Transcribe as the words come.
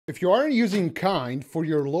If you aren't using Kind for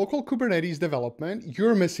your local Kubernetes development,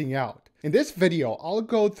 you're missing out. In this video, I'll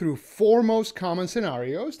go through 4 most common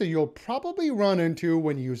scenarios that you'll probably run into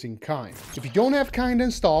when using Kind. If you don't have Kind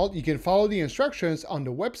installed, you can follow the instructions on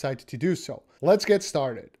the website to do so. Let's get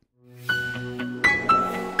started.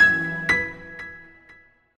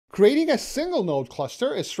 Creating a single node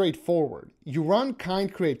cluster is straightforward. You run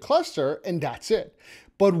kind create cluster and that's it.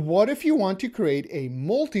 But what if you want to create a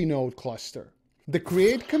multi-node cluster? The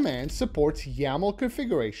create command supports YAML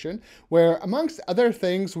configuration, where amongst other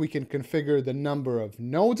things, we can configure the number of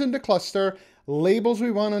nodes in the cluster, labels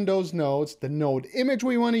we want on those nodes, the node image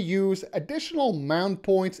we want to use, additional mount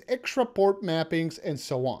points, extra port mappings, and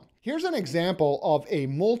so on. Here's an example of a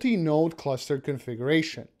multi-node cluster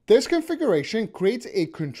configuration. This configuration creates a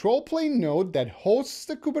control plane node that hosts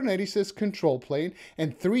the Kubernetes control plane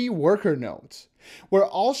and 3 worker nodes. We're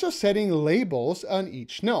also setting labels on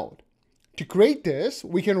each node. To create this,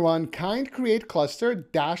 we can run kind create cluster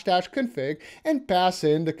 --config and pass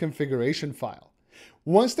in the configuration file.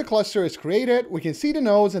 Once the cluster is created, we can see the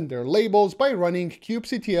nodes and their labels by running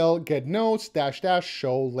kubectl get nodes --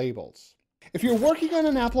 show labels. If you're working on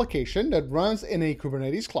an application that runs in a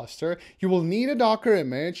Kubernetes cluster, you will need a Docker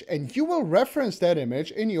image and you will reference that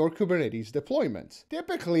image in your Kubernetes deployments.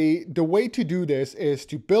 Typically, the way to do this is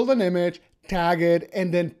to build an image, tag it,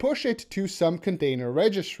 and then push it to some container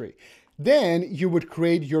registry. Then you would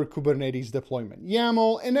create your Kubernetes deployment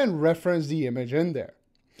YAML and then reference the image in there.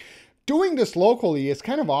 Doing this locally is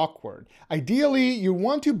kind of awkward. Ideally, you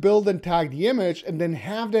want to build and tag the image and then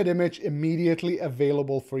have that image immediately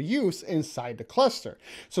available for use inside the cluster.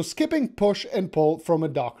 So skipping push and pull from a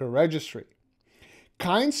Docker registry.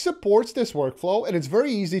 Kind supports this workflow and it's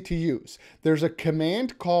very easy to use. There's a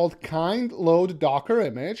command called kind load Docker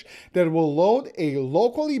image that will load a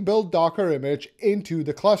locally built Docker image into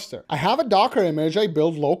the cluster. I have a Docker image I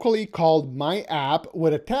built locally called my app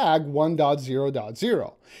with a tag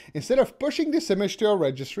 1.0.0. Instead of pushing this image to a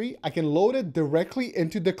registry, I can load it directly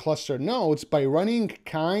into the cluster nodes by running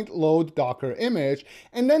kind load Docker image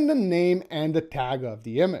and then the name and the tag of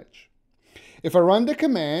the image. If I run the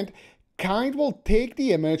command, Kind will take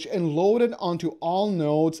the image and load it onto all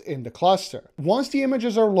nodes in the cluster. Once the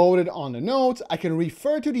images are loaded on the nodes, I can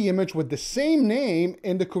refer to the image with the same name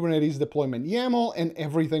in the Kubernetes deployment YAML and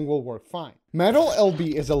everything will work fine.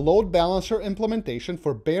 MetalLB is a load balancer implementation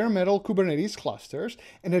for bare metal Kubernetes clusters,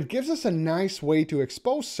 and it gives us a nice way to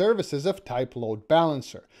expose services of type load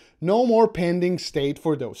balancer. No more pending state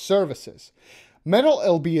for those services.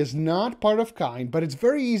 MetalLB is not part of Kind, but it's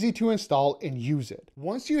very easy to install and use it.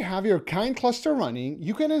 Once you have your Kind cluster running,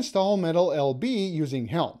 you can install MetalLB using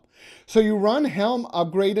Helm. So you run Helm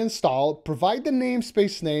upgrade install, provide the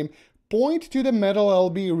namespace name, point to the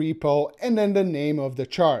MetalLB repo, and then the name of the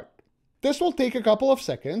chart. This will take a couple of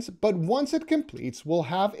seconds, but once it completes, we'll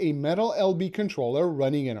have a MetalLB controller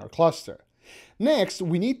running in our cluster. Next,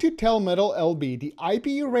 we need to tell MetalLB the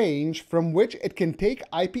IP range from which it can take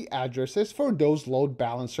IP addresses for those load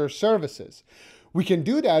balancer services. We can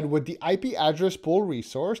do that with the IP address pool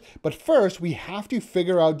resource, but first we have to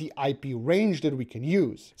figure out the IP range that we can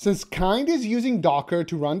use. Since Kind is using Docker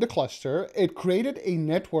to run the cluster, it created a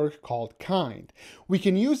network called Kind. We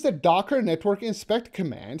can use the Docker network inspect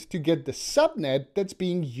command to get the subnet that's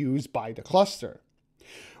being used by the cluster.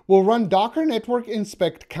 We'll run Docker network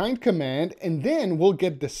inspect kind command and then we'll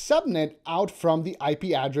get the subnet out from the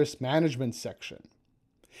IP address management section.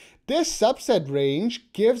 This subset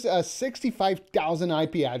range gives us 65,000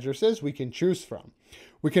 IP addresses we can choose from.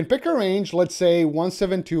 We can pick a range, let's say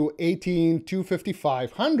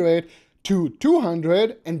 172.18.255.100 to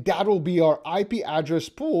 200, and that will be our IP address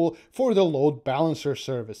pool for the load balancer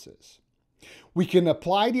services. We can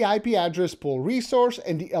apply the IP address pool resource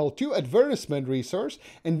and the L2 advertisement resource,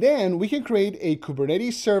 and then we can create a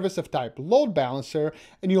Kubernetes service of type load balancer,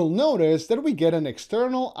 and you'll notice that we get an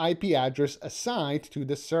external IP address assigned to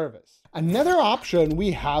the service. Another option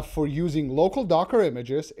we have for using local Docker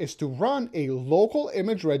images is to run a local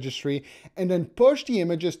image registry and then push the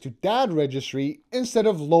images to that registry instead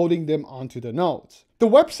of loading them onto the nodes. The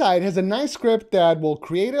website has a nice script that will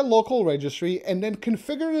create a local registry and then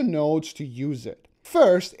configure the nodes to use it.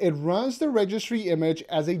 First, it runs the registry image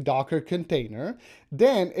as a Docker container.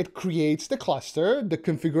 Then it creates the cluster. The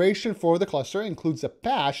configuration for the cluster includes a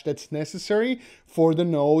patch that's necessary for the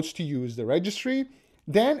nodes to use the registry.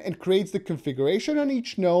 Then it creates the configuration on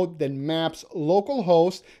each node, then maps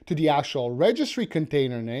localhost to the actual registry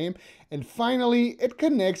container name. And finally, it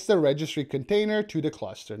connects the registry container to the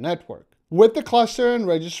cluster network. With the cluster and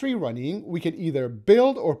registry running, we can either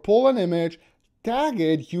build or pull an image, tag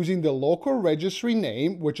it using the local registry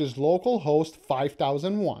name, which is localhost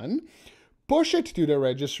 5001, push it to the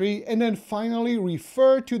registry, and then finally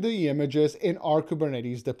refer to the images in our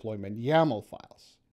Kubernetes deployment YAML files.